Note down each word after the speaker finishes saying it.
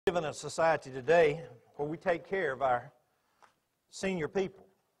We live in a society today where we take care of our senior people.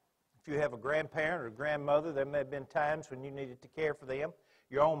 If you have a grandparent or a grandmother, there may have been times when you needed to care for them.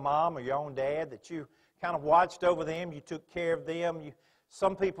 Your own mom or your own dad, that you kind of watched over them, you took care of them.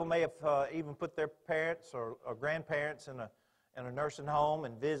 Some people may have even put their parents or grandparents in a nursing home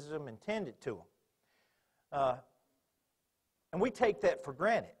and visited them and tended to them. And we take that for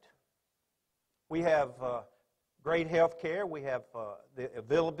granted. We have great health care. We have the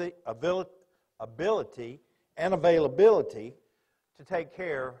ability and availability to take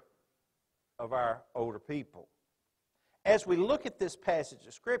care of our older people. As we look at this passage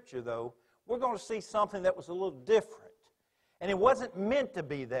of Scripture, though, we're going to see something that was a little different. And it wasn't meant to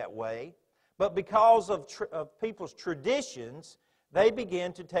be that way, but because of people's traditions, they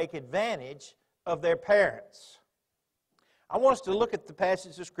began to take advantage of their parents. I want us to look at the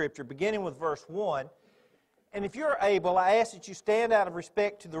passage of Scripture, beginning with verse 1. And if you're able, I ask that you stand out of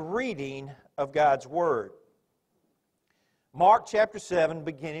respect to the reading of God's Word. Mark chapter 7,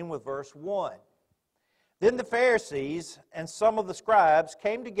 beginning with verse 1. Then the Pharisees and some of the scribes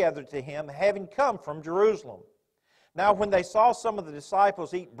came together to him, having come from Jerusalem. Now when they saw some of the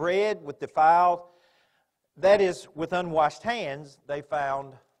disciples eat bread with defiled, that is, with unwashed hands, they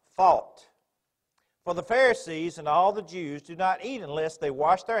found fault. For the Pharisees and all the Jews do not eat unless they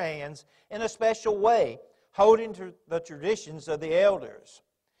wash their hands in a special way, holding to the traditions of the elders.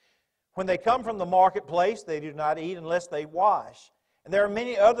 When they come from the marketplace, they do not eat unless they wash. And there are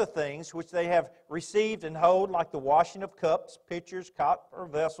many other things which they have received and hold, like the washing of cups, pitchers, copper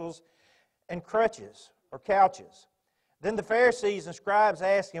vessels, and crutches or couches. Then the Pharisees and scribes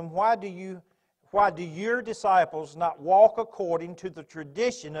asked him, Why do your disciples not walk according to the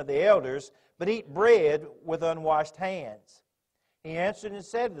tradition of the elders, but eat bread with unwashed hands? He answered and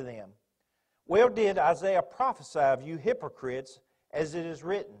said to them, Well did Isaiah prophesy of you hypocrites, as it is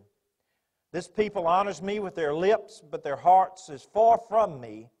written, This people honors me with their lips, but their hearts is far from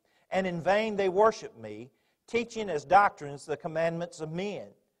me, and in vain they worship me, teaching as doctrines the commandments of men.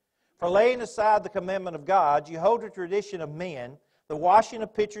 For laying aside the commandment of God, you hold the tradition of men, the washing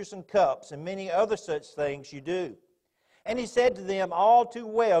of pitchers and cups, and many other such things you do. And he said to them, All too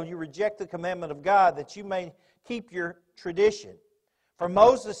well you reject the commandment of God, that you may keep your tradition. For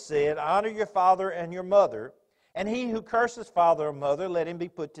Moses said, Honor your father and your mother, and he who curses father or mother, let him be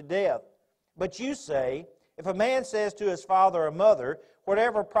put to death. But you say, If a man says to his father or mother,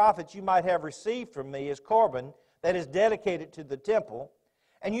 Whatever profit you might have received from me is Corban, that is dedicated to the temple,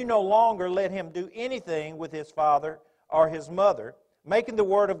 and you no longer let him do anything with his father or his mother, making the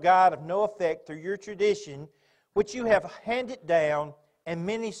word of God of no effect through your tradition, which you have handed down, and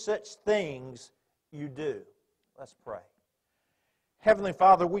many such things you do. Let's pray. Heavenly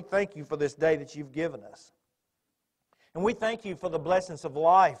Father, we thank you for this day that you've given us. And we thank you for the blessings of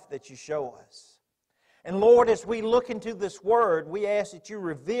life that you show us. And Lord, as we look into this word, we ask that you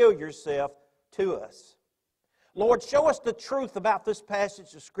reveal yourself to us. Lord, show us the truth about this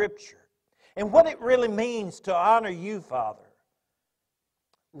passage of Scripture and what it really means to honor you, Father.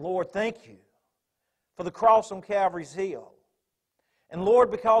 Lord, thank you for the cross on Calvary's Hill. And Lord,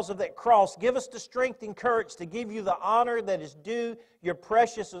 because of that cross, give us the strength and courage to give you the honor that is due your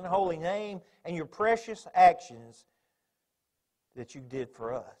precious and holy name and your precious actions that you did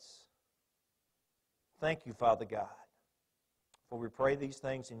for us. Thank you, Father God. For we pray these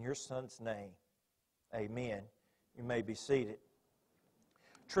things in your Son's name. Amen. You may be seated.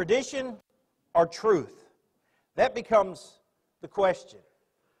 Tradition or truth? That becomes the question.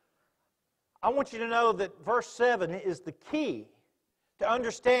 I want you to know that verse 7 is the key to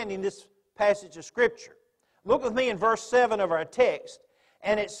understanding this passage of Scripture. Look with me in verse 7 of our text,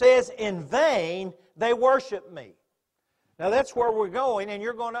 and it says, In vain they worship me. Now that's where we're going, and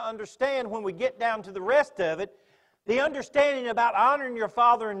you're going to understand when we get down to the rest of it. The understanding about honoring your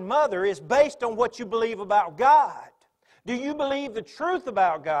father and mother is based on what you believe about God. Do you believe the truth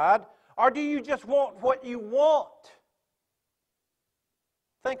about God, or do you just want what you want?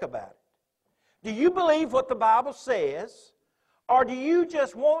 Think about it. Do you believe what the Bible says, or do you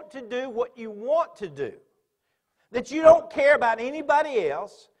just want to do what you want to do? That you don't care about anybody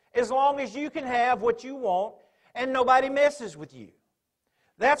else as long as you can have what you want and nobody messes with you.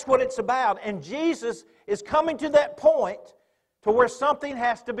 That's what it's about. And Jesus is coming to that point to where something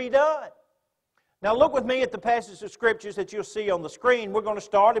has to be done. Now look with me at the passage of Scriptures that you'll see on the screen. We're going to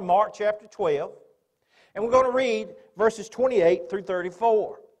start in Mark chapter 12. And we're going to read verses 28 through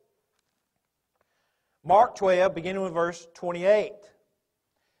 34. Mark 12, beginning with verse 28.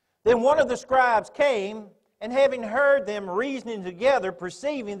 Then one of the scribes came, and having heard them reasoning together,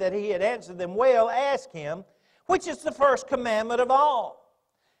 perceiving that he had answered them well, asked him, Which is the first commandment of all?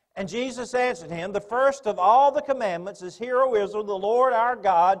 And Jesus answered him, the first of all the commandments is, Hear, O Israel, the Lord our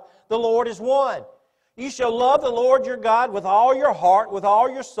God, the Lord is one. You shall love the Lord your God with all your heart, with all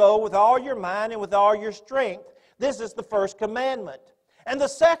your soul, with all your mind, and with all your strength. This is the first commandment. And the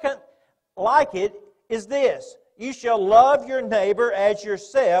second, like it, is this: You shall love your neighbor as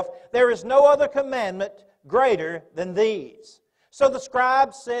yourself. There is no other commandment greater than these. So the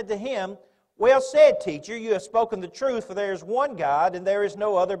scribe said to him, Well said, teacher, you have spoken the truth, for there is one God, and there is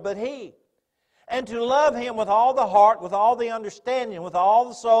no other but He. And to love Him with all the heart, with all the understanding, with all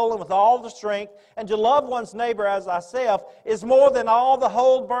the soul, and with all the strength, and to love one's neighbor as thyself, is more than all the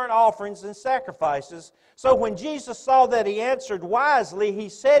whole burnt offerings and sacrifices. So when Jesus saw that he answered wisely, He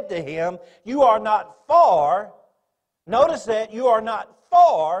said to him, You are not far, notice that, you are not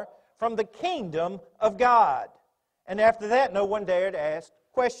far from the kingdom of God. And after that, no one dared ask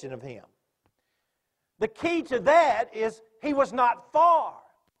a question of Him. The key to that is he was not far.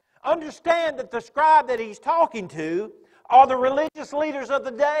 Understand that the scribe that he's talking to are the religious leaders of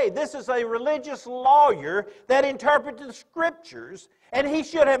the day. This is a religious lawyer that interpreted the Scriptures, and he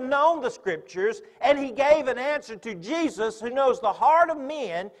should have known the Scriptures, and he gave an answer to Jesus, who knows the heart of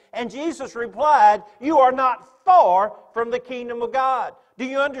men, and Jesus replied, You are not far from the kingdom of God. Do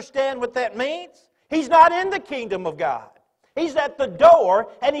you understand what that means? He's not in the kingdom of God. He's at the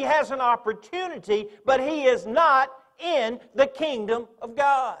door, and he has an opportunity, but he is not in the kingdom of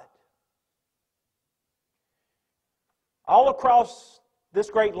God. All across this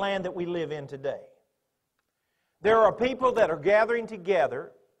great land that we live in today, there are people that are gathering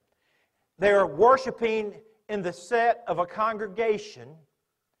together. They are worshiping in the set of a congregation.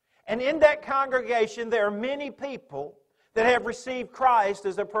 And in that congregation, there are many people that have received Christ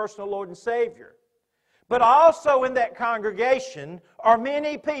as their personal Lord and Savior. But also in that congregation are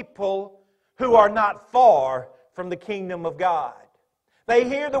many people who are not far from the kingdom of God. They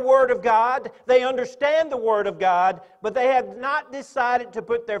hear the Word of God, they understand the Word of God, but they have not decided to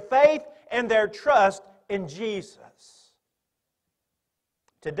put their faith and their trust in Jesus.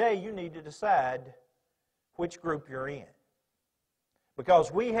 Today you need to decide which group you're in.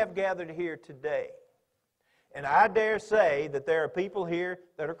 Because we have gathered here today, and I dare say that there are people here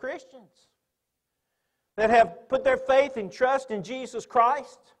that are Christians, that have put their faith and trust in Jesus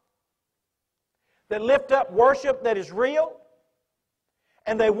Christ, that lift up worship that is real,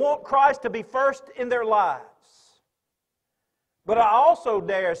 and they want Christ to be first in their lives. But I also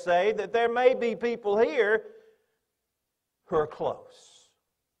dare say that there may be people here who are close,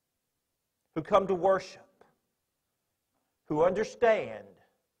 who come to worship, who understand,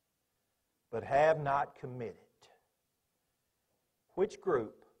 but have not committed. Which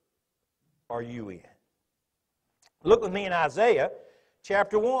group are you in? Look with me in Isaiah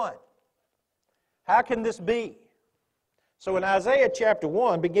chapter 1. How can this be? So in Isaiah chapter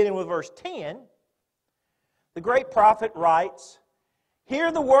 1, beginning with verse 10, the great prophet writes,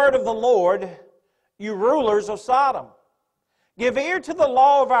 Hear the word of the Lord, you rulers of Sodom. Give ear to the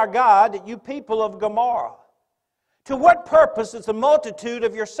law of our God, you people of Gomorrah. To what purpose is the multitude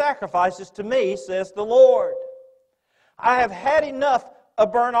of your sacrifices to me, says the Lord? I have had enough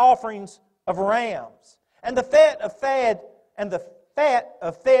of burnt offerings of rams, and the fat of fed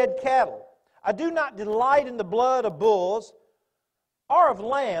cattle. I do not delight in the blood of bulls, or of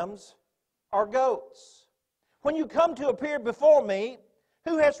lambs, or goats. When you come to appear before me,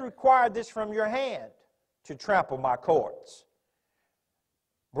 who has required this from your hand, to trample my courts?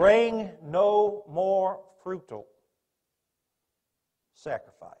 Bring no more fruitful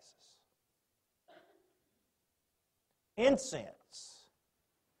sacrifices. Incense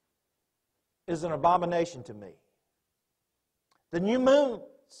is an abomination to me. The new moons,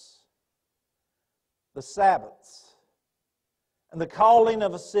 the Sabbaths, and the calling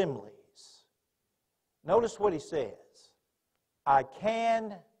of assemblies. Notice what he says. I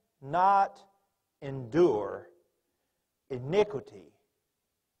cannot endure iniquity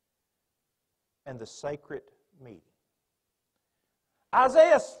and the sacred meeting.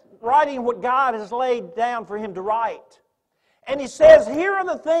 Isaiah's writing what God has laid down for him to write. And he says, here are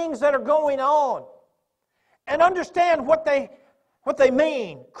the things that are going on. And understand what they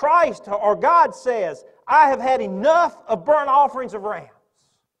mean. Christ or God says, I have had enough of burnt offerings of rams.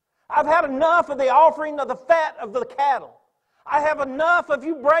 I've had enough of the offering of the fat of the cattle. I have enough of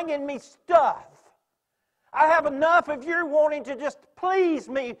you bringing me stuff. I have enough of you wanting to just please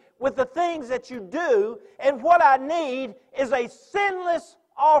me with the things that you do, and what I need is a sinless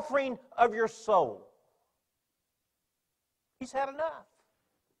offering of your soul. He's had enough.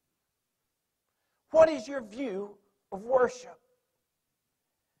 What is your view of worship?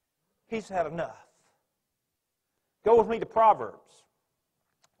 He's had enough. Go with me to Proverbs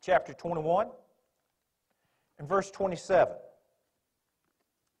chapter 21 and verse 27.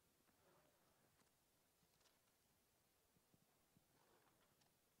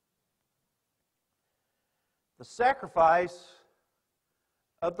 The sacrifice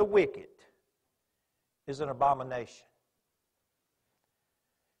of the wicked is an abomination.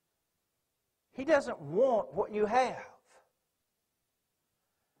 He doesn't want what you have.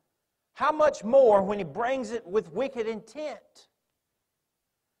 How much more when He brings it with wicked intent?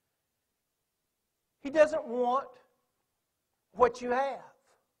 He doesn't want what you have.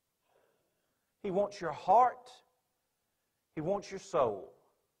 He wants your heart. He wants your soul.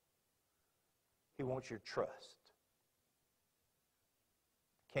 He wants your trust.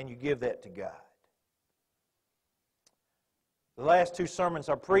 Can you give that to God? The last two sermons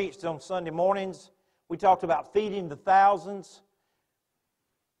I preached on Sunday mornings, we talked about feeding the thousands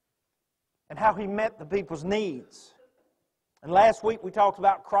and how He met the people's needs. And last week we talked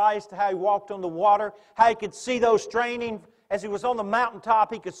about Christ, how He walked on the water, how He could see those straining. As He was on the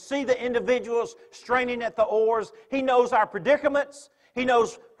mountaintop, He could see the individuals straining at the oars. He knows our predicaments. He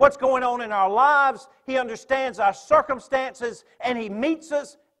knows what's going on in our lives. He understands our circumstances, and He meets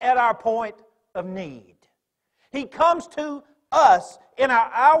us at our point of need. He comes to us in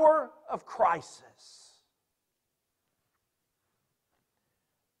our hour of crisis.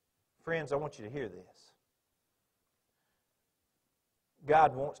 Friends, I want you to hear this.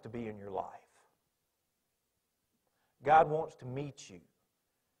 God wants to be in your life. God wants to meet you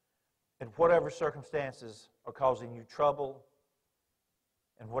in whatever circumstances are causing you trouble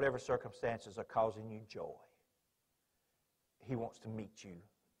and whatever circumstances are causing you joy. He wants to meet you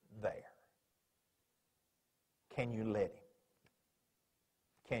there. Can you let Him?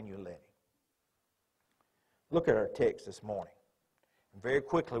 Can you let Him? Look at our text this morning. And very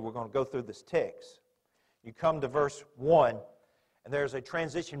quickly, we're going to go through this text. You come to verse 1, and there's a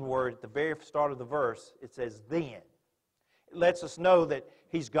transition word at the very start of the verse. It says, then. It lets us know that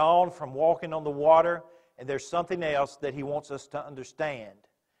He's gone from walking on the water, and there's something else that He wants us to understand.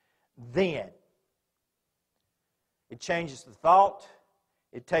 Then. It changes the thought.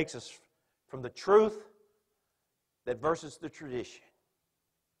 It takes us from the truth that versus the tradition.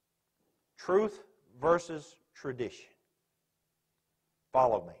 Truth versus tradition.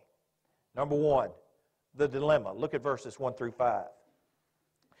 Follow me. Number one, the dilemma. Look at verses 1 through 5.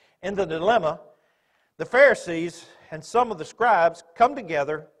 In the dilemma, the Pharisees and some of the scribes come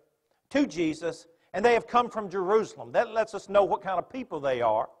together to Jesus, and they have come from Jerusalem. That lets us know what kind of people they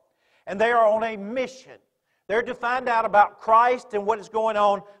are. And they are on a mission. They're to find out about Christ and what is going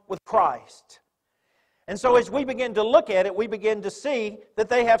on with Christ. And so as we begin to look at it, we begin to see that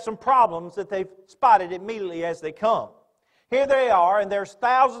they have some problems that they've spotted immediately as they come. Here they are, and there's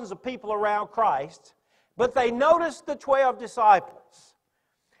thousands of people around Christ, but they noticed the 12 disciples.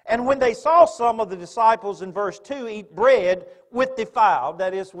 And when they saw some of the disciples in verse 2 eat bread with defiled,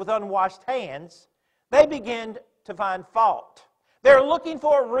 that is, with unwashed hands, they began to find fault. They're looking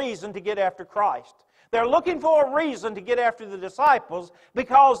for a reason to get after Christ. They're looking for a reason to get after the disciples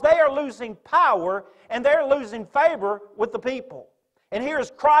because they are losing power and they're losing favor with the people. And here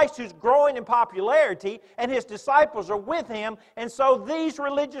is Christ who's growing in popularity, and His disciples are with Him. And so these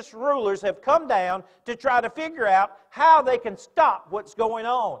religious rulers have come down to try to figure out how they can stop what's going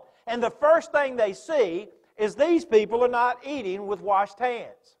on. And the first thing they see is these people are not eating with washed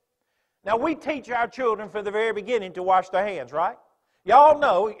hands. Now, we teach our children from the very beginning to wash their hands, right? Y'all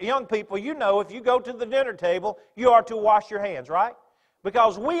know, young people, you know if you go to the dinner table, you are to wash your hands, right?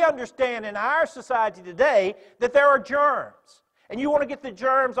 Because we understand in our society today that there are germs. And you want to get the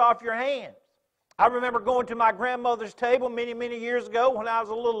germs off your hands. I remember going to my grandmother's table many, many years ago when I was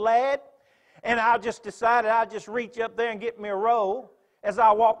a little lad, and I just decided I'd just reach up there and get me a roll as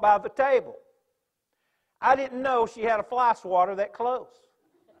I walked by the table. I didn't know she had a fly swatter that close.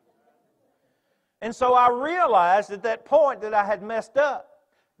 And so I realized at that point that I had messed up.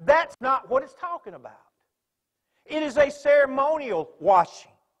 That's not what it's talking about. It is a ceremonial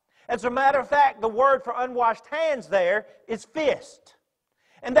washing. As a matter of fact, the word for unwashed hands there is fist.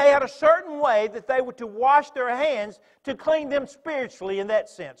 And they had a certain way that they were to wash their hands to clean them spiritually in that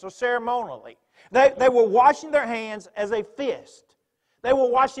sense, or ceremonially. They were washing their hands as a fist. They were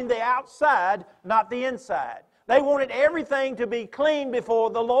washing the outside, not the inside. They wanted everything to be clean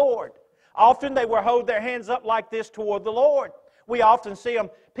before the Lord. Often they would hold their hands up like this toward the Lord. We often see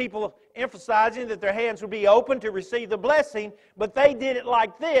people emphasizing that their hands would be open to receive the blessing, but they did it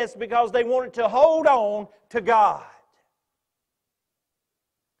like this because they wanted to hold on to God.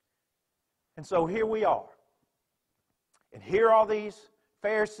 And so here we are. And here are these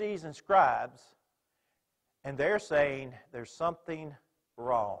Pharisees and scribes, and they're saying there's something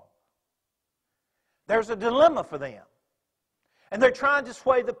wrong. There's a dilemma for them. And they're trying to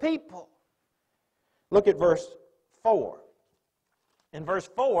sway the people. Look at verse 4. In verse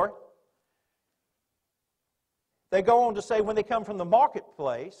 4, they go on to say when they come from the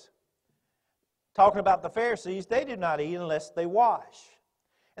marketplace, talking about the Pharisees, they do not eat unless they wash.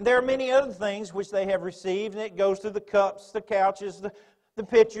 And there are many other things which they have received, and it goes to the cups, the couches, the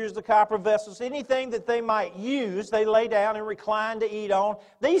pitchers, the copper vessels, anything that they might use, they lay down and recline to eat on.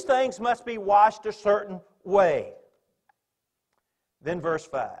 These things must be washed a certain way. Then verse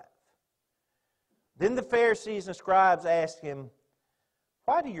 5. Then the Pharisees and scribes asked him,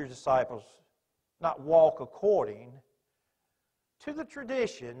 why do your disciples not walk according to the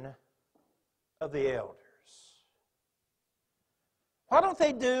tradition of the elders? Why don't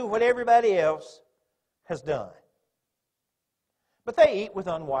they do what everybody else has done? But they eat with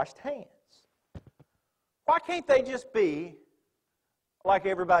unwashed hands. Why can't they just be like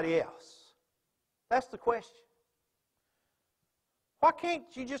everybody else? That's the question. Why can't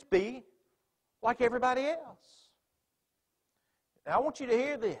you just be like everybody else? Now, I want you to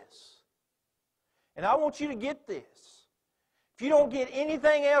hear this. And I want you to get this. If you don't get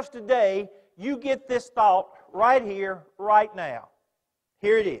anything else today, you get this thought right here, right now.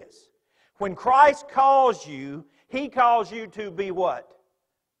 Here it is. When Christ calls you, He calls you to be what?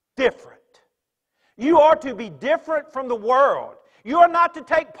 Different. You are to be different from the world. You are not to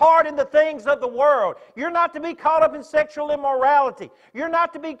take part in the things of the world. You're not to be caught up in sexual immorality. You're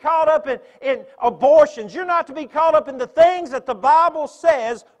not to be caught up in abortions. You're not to be caught up in the things that the Bible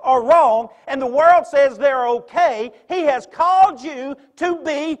says are wrong and the world says they're okay. He has called you to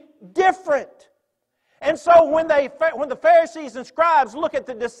be different. And so when the Pharisees and scribes look at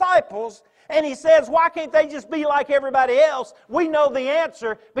the disciples and he says, why can't they just be like everybody else? We know the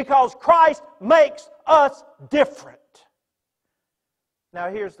answer, because Christ makes us different. Now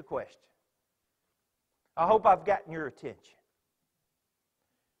here's the question. I hope I've gotten your attention.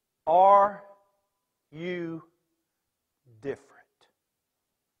 Are you different?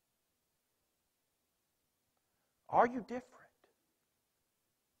 Are you different?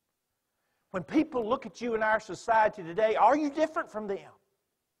 When people look at you in our society today, are you different from them?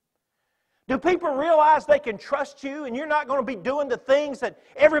 Do people realize they can trust you and you're not going to be doing the things that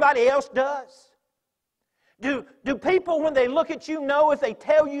everybody else does? Do people, when they look at you, know if they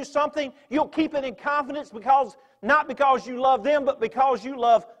tell you something, you'll keep it in confidence, not because you love them, but because you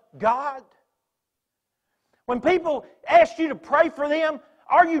love God? When people ask you to pray for them,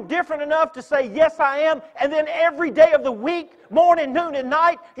 are you different enough to say, yes, I am, and then every day of the week, morning, noon, and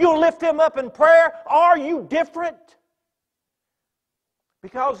night, you'll lift them up in prayer? Are you different?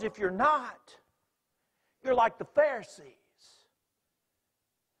 Because if you're not, you're like the Pharisees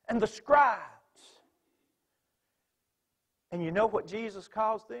and the scribes. And you know what Jesus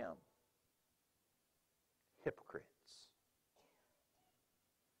calls them? Hypocrites.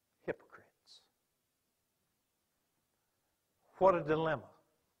 Hypocrites. What a dilemma.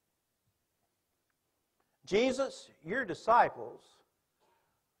 Jesus, your disciples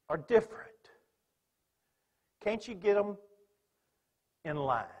are different. Can't you get them in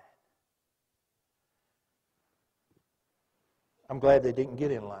line? I'm glad they didn't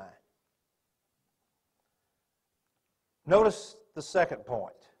get in line. Notice the second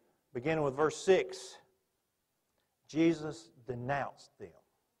point, beginning with verse 6. Jesus denounced them.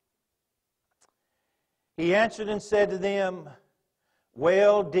 He answered and said to them,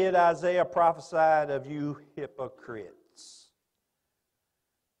 well did Isaiah prophesy of you hypocrites.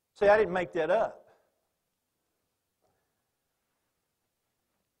 See, I didn't make that up.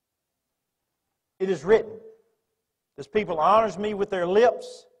 It is written, this people honors me with their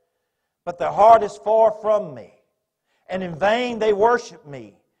lips, but their heart is far from me. And in vain they worship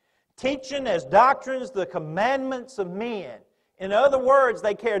me, teaching as doctrines the commandments of men. In other words,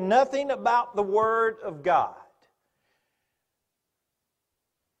 they care nothing about the Word of God.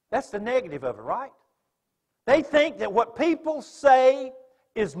 That's the negative of it, right? They think that what people say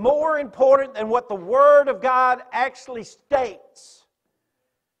is more important than what the Word of God actually states.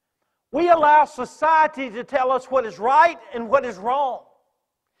 We allow society to tell us what is right and what is wrong.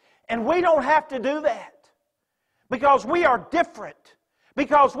 And we don't have to do that. Because we are different.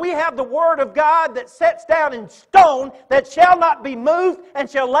 Because we have the Word of God that sets down in stone, that shall not be moved and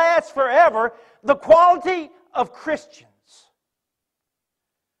shall last forever, the quality of Christians.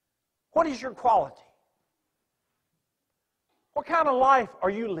 What is your quality? What kind of life are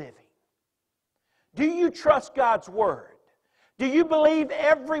you living? Do you trust God's Word? Do you believe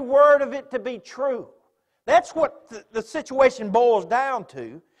every word of it to be true? That's what the situation boils down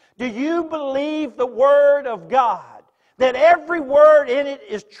to. Do you believe the Word of God? that every word in it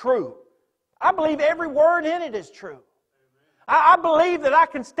is true. I believe every word in it is true. I believe that I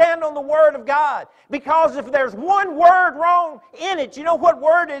can stand on the Word of God, because if there's one word wrong in it, you know what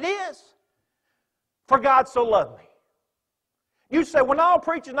word it is? For God so loved me. You say, well, no,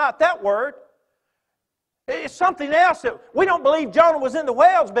 preacher, not that word. It's something else. That we don't believe Jonah was in the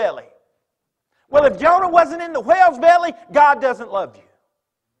whale's belly. Well, if Jonah wasn't in the whale's belly, God doesn't love you.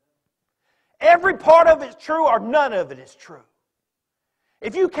 Every part of it's true or none of it is true.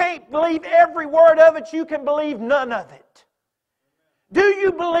 If you can't believe every word of it, you can believe none of it. Do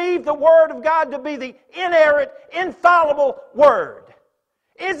you believe the Word of God to be the inerrant, infallible Word?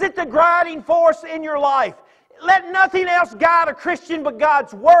 Is it the guiding force in your life? Let nothing else guide a Christian but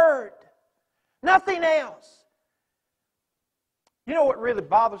God's Word. Nothing else. You know what really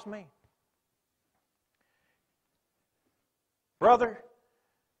bothers me? Brother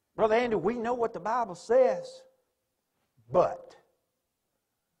Andy, we know what the Bible says, but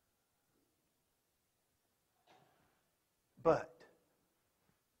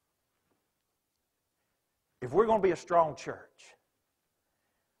if we're going to be a strong church,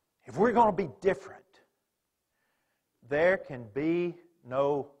 if we're going to be different, there can be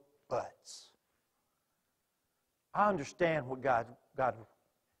no buts. I understand what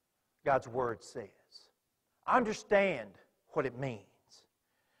God's Word says. I understand what it means.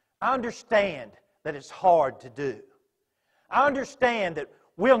 I understand that it's hard to do. I understand that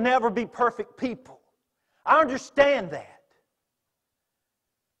we'll never be perfect people. I understand that.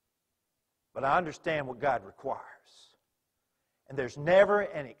 But I understand what God requires. And there's never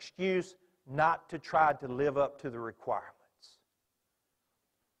an excuse not to try to live up to the requirements.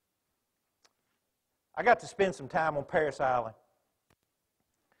 I got to spend some time on Parris Island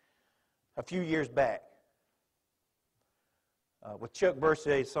a few years back with Chuck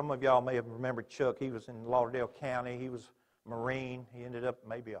Bercier. Some of y'all may have remembered Chuck. He was in Lauderdale County. He was a Marine. He ended up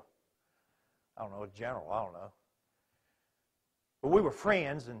maybe a general. I don't know. But we were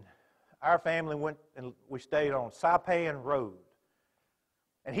friends, and our family went and we stayed on Saipan Road.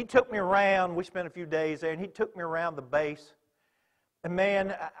 And he took me around. We spent a few days there, and he took me around the base. And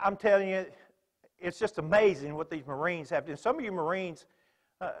man, I'm telling you, it's just amazing what these Marines have to do. Some of you Marines,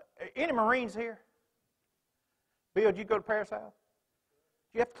 any Marines here? Bill, did you go to Parris Island?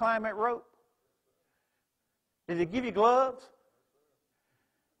 Did you have to climb that rope? Did they give you gloves?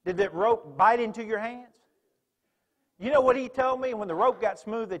 Did that rope bite into your hands? You know what he told me? When the rope got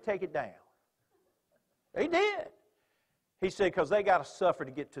smooth, they take it down. They did. He said, because they got to suffer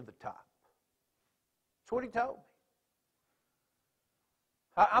to get to the top. That's what he told me.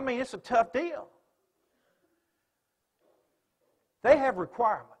 I mean, it's a tough deal. They have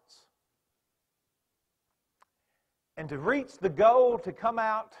requirements. And to reach the goal to come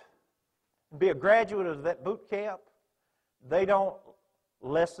out and be a graduate of that boot camp, they don't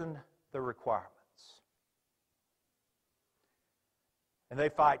lessen the requirements. And they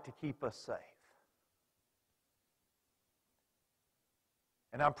fight to keep us safe.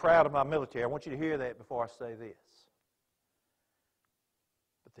 And I'm proud of my military. I want you to hear that before I say this.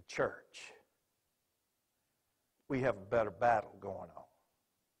 But the church, we have a better battle going on.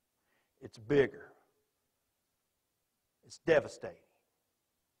 It's bigger. It's devastating.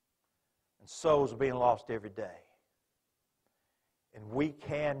 And souls are being lost every day. And we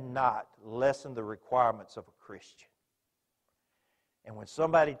cannot lessen the requirements of a Christian. And when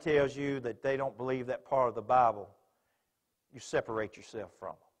somebody tells you that they don't believe that part of the Bible, you separate yourself from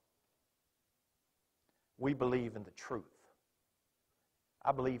them. We believe in the truth.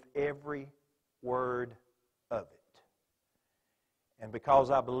 I believe every word of it. And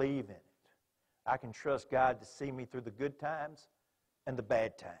because I believe in it, I can trust God to see me through the good times and the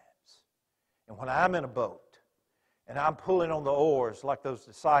bad times. And when I'm in a boat and I'm pulling on the oars like those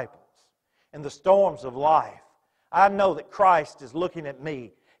disciples in the storms of life, I know that Christ is looking at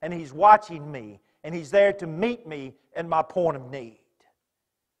me and He's watching me and He's there to meet me in my point of need.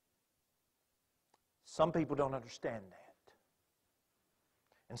 Some people don't understand that.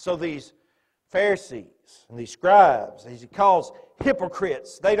 And so these Pharisees and these scribes, these he calls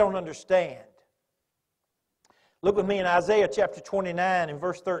hypocrites, they don't understand. Look with me in Isaiah chapter 29 and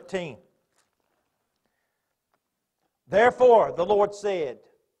verse 13. Therefore, the Lord said,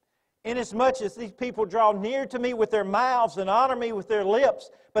 inasmuch as these people draw near to me with their mouths and honor me with their lips,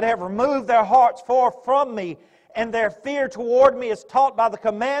 but have removed their hearts far from me, and their fear toward me is taught by the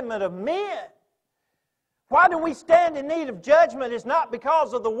commandment of men. Why do we stand in need of judgment? It's not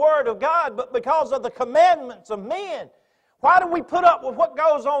because of the Word of God, but because of the commandments of men. Why do we put up with what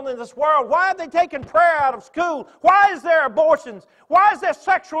goes on in this world? Why are they taking prayer out of school? Why is there abortions? Why is there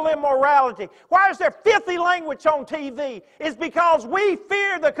sexual immorality? Why is there filthy language on TV? It's because we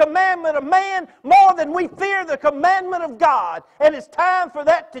fear the commandment of man more than we fear the commandment of God. And it's time for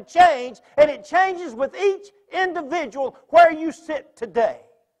that to change, and it changes with each individual where you sit today.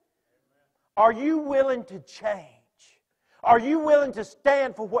 Are you willing to change? Are you willing to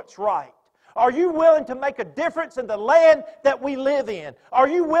stand for what's right? Are you willing to make a difference in the land that we live in? Are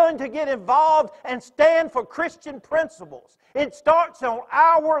you willing to get involved and stand for Christian principles? It starts on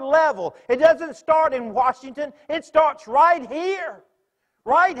our level. It doesn't start in Washington. It starts right here.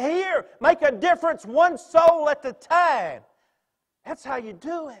 Right here. Make a difference one soul at a time. That's how you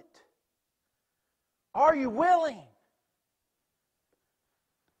do it. Are you willing?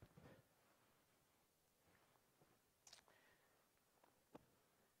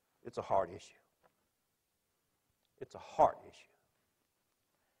 It's a heart issue. It's a heart issue.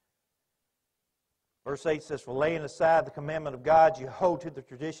 Verse 8 says, "For laying aside the commandment of God, you hold to the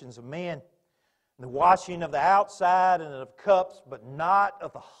traditions of men, and the washing of the outside and of cups, but not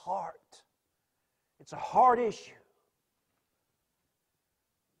of the heart." It's a heart issue.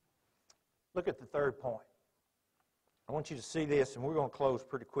 Look at the third point. I want you to see this, and we're going to close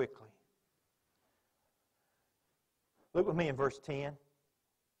pretty quickly. Look with me in verse 10.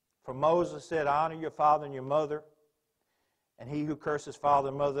 "For Moses said, Honor your father and your mother, and he who curses father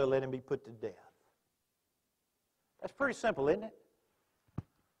and mother, let him be put to death." That's pretty simple, isn't it?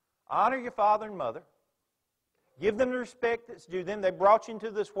 Honor your father and mother. Give them the respect that's due them. They brought you into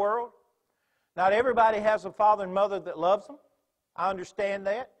this world. Not everybody has a father and mother that loves them. I understand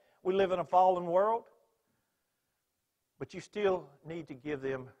that. We live in a fallen world. But you still need to give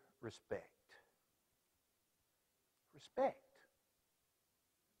them respect. Respect.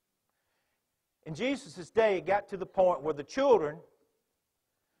 In Jesus' day, it got to the point where the children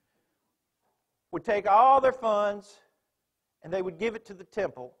would take all their funds and they would give it to the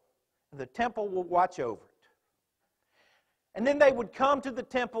temple, and the temple would watch over it. And then they would come to the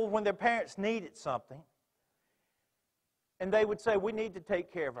temple when their parents needed something, and they would say, "We need to take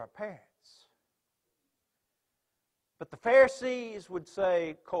care of our parents." But the Pharisees would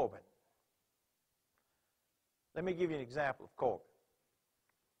say, "Corbin." Let me give you an example of Corbin.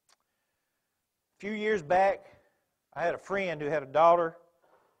 A few years back, I had a friend who had a daughter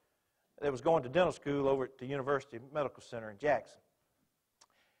that was going to dental school over at the University Medical Center in Jackson.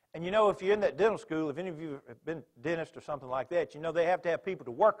 And you know, if you're in that dental school, if any of you have been a dentist or something like that, you know they have to have people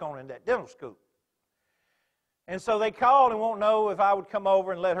to work on in that dental school. And so they called and won't know if I would come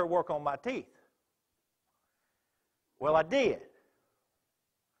over and let her work on my teeth. Well, I did.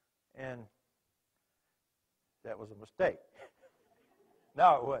 And that was a mistake.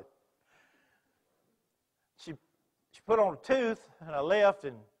 No, it wasn't. She put on a tooth, and I left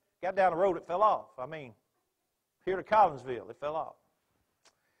and got down the road, it fell off. I mean, here to Collinsville, it fell off.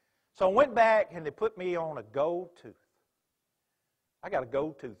 So I went back, and they put me on a gold tooth. I got a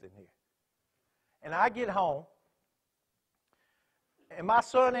gold tooth in here. And I get home, and my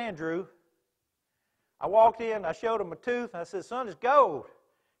son Andrew, I walked in, I showed him my tooth, and I said, "Son, it's gold."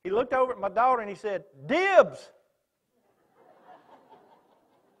 He looked over at my daughter, and he said, "Dibs."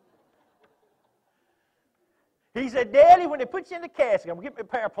 He said, "Daddy, when they put you in the casket, I'm going to get me a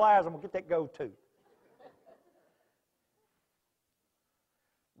pair of pliers, I'm going to get that gold tooth."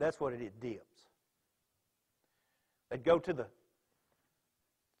 That's what it is, dibs. They'd go to the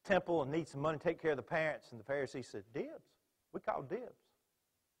temple and need some money to take care of the parents, and the Pharisees said, "Dibs? We call dibs.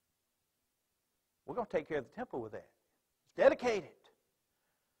 We're going to take care of the temple with that. It's dedicated."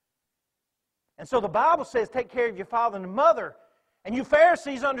 And so the Bible says, take care of your father and mother. And you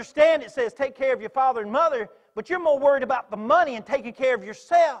Pharisees understand it says, take care of your father and mother, but you're more worried about the money and taking care of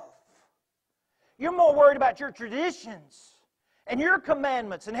yourself. You're more worried about your traditions and your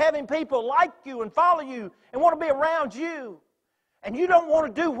commandments and having people like you and follow you and want to be around you. And you don't want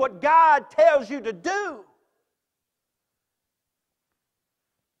to do what God tells you to do.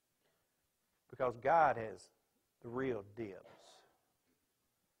 Because God has the real dibs.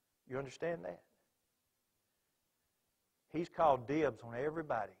 You understand that? He's called dibs on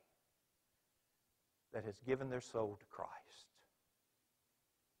everybody that has given their soul to Christ.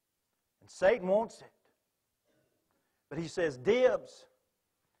 And Satan wants it. But he says dibs.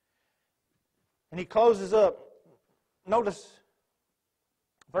 And he closes up. Notice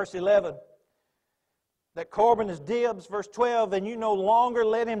verse 11. That Corbin is dibs. Verse 12. And you no longer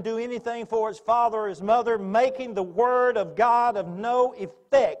let him do anything for his father or his mother, making the word of God of no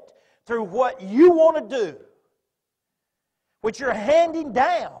effect through what you want to do, which you're handing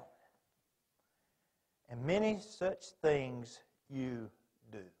down. and many such things you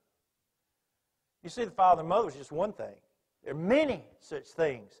do. You see, the father and mother is just one thing. There are many such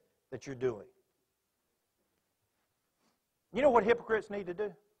things that you're doing. You know what hypocrites need to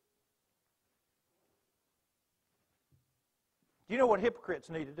do? Do you know what hypocrites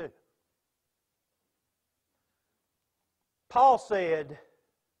need to do? Paul said,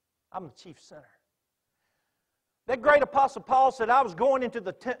 I'm the chief sinner. That great apostle Paul said, I was going into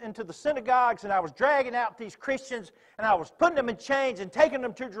the synagogues and I was dragging out these Christians and I was putting them in chains and taking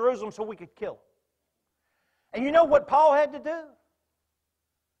them to Jerusalem so we could kill them. And you know what Paul had to do?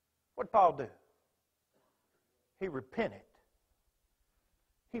 What did Paul do? He repented.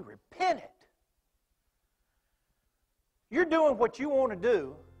 He repented. You're doing what you want to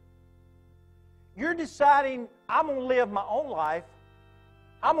do. You're deciding, I'm going to live my own life.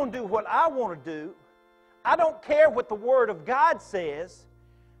 I'm going to do what I want to do. I don't care what the Word of God says.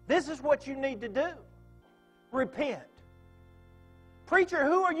 This is what you need to do. Repent. Preacher,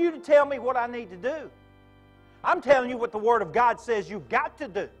 who are you to tell me what I need to do? I'm telling you what the Word of God says you've got to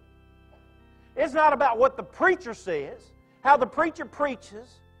do. It's not about what the preacher says, how the preacher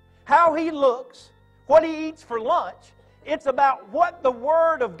preaches, how he looks, what he eats for lunch. It's about what the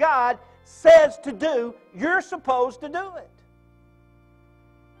Word of God says to do. You're supposed to do it.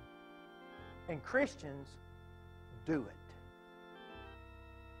 And Christians do it.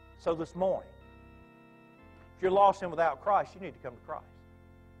 So this morning, if you're lost and without Christ, you need to come to Christ.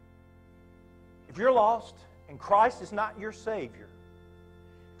 If you're lost and Christ is not your Savior,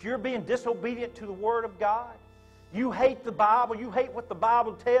 if you're being disobedient to the Word of God, you hate the Bible, you hate what the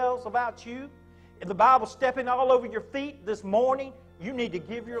Bible tells about you, if the Bible's stepping all over your feet this morning, you need to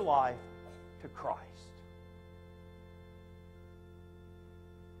give your life to Christ.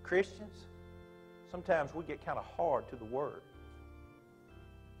 Christians, sometimes we get kind of hard to the Word.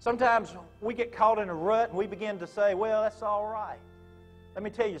 Sometimes we get caught in a rut and we begin to say, well, that's all right. Let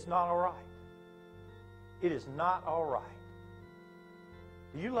me tell you, it's not all right. It is not all right.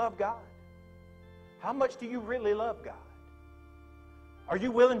 Do you love God? How much do you really love God? Are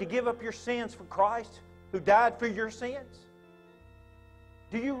you willing to give up your sins for Christ who died for your sins?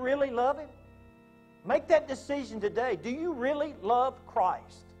 Do you really love Him? Make that decision today. Do you really love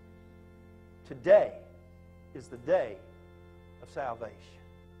Christ? Today is the day of salvation.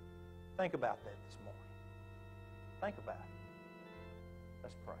 Think about that this morning. Think about it.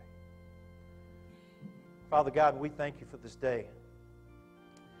 Let's pray. Father God, we thank you for this day.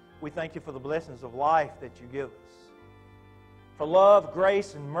 We thank you for the blessings of life that you give us. For love,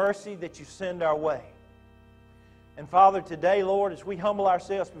 grace, and mercy that you send our way. And Father, today, Lord, as we humble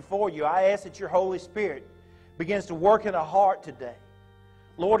ourselves before you, I ask that your Holy Spirit begins to work in our heart today.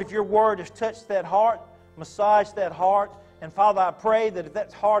 Lord, if your word has touched that heart, massage that heart. And Father, I pray that if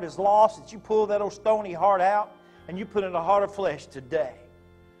that heart is lost, that you pull that old stony heart out and you put in a heart of flesh today.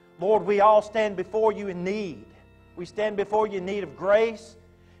 Lord, we all stand before you in need. We stand before you in need of grace,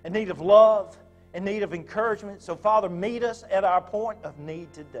 in need of love, in need of encouragement. So, Father, meet us at our point of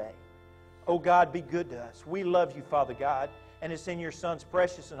need today. Oh, God, be good to us. We love you, Father God, and it's in your Son's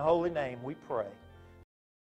precious and holy name we pray.